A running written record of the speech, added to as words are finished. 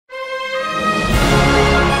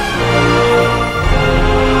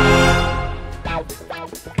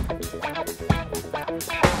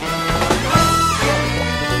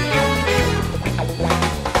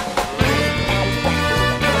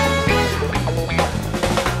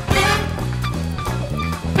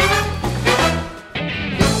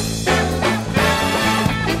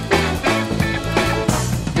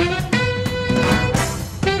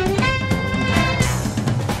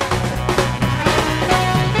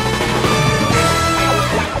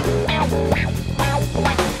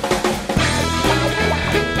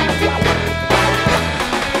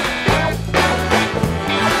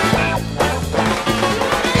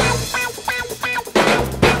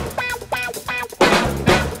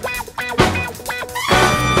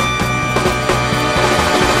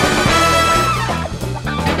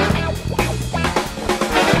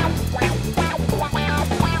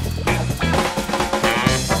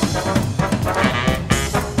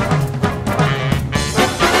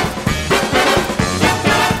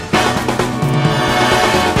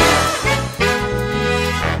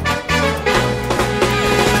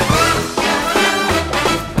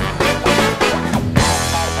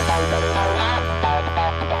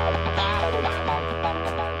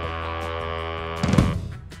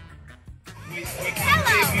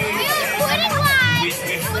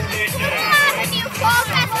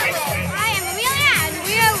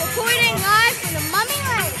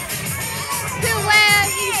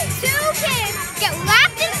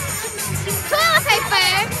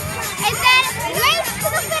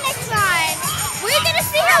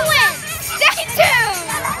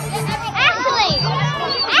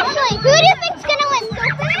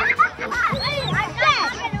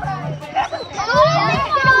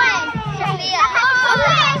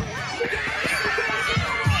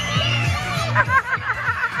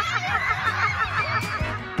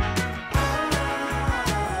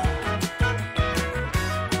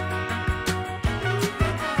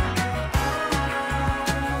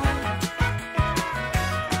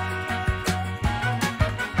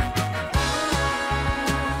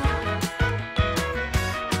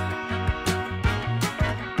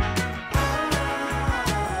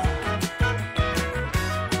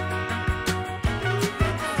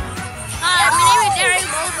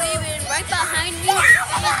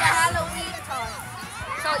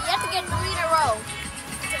you have to get 3 in a row.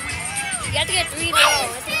 You have to get 3 in a row.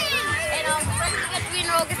 And the person who gets 3 in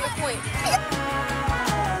a row gets the point.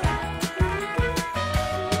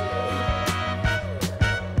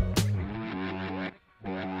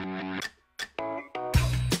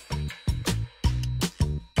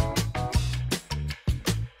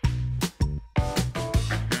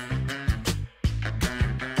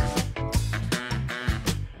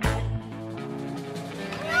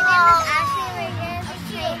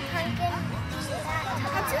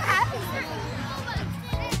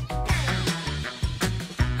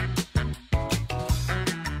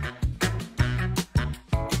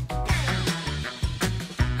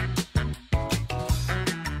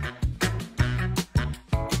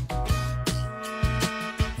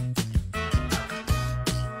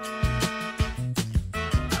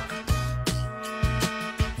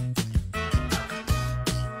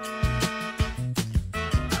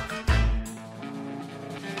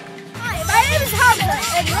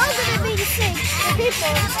 And we're going to be to see the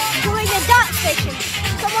people doing a dot fishing.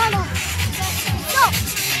 Come on over. So,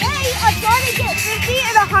 they are going to get 50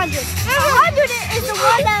 and 100. 100 is the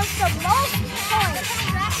one that's the most points.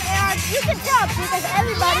 And you can tell because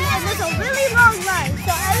everybody, and there's a really long line.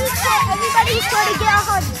 So everybody's going to get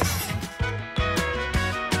 100.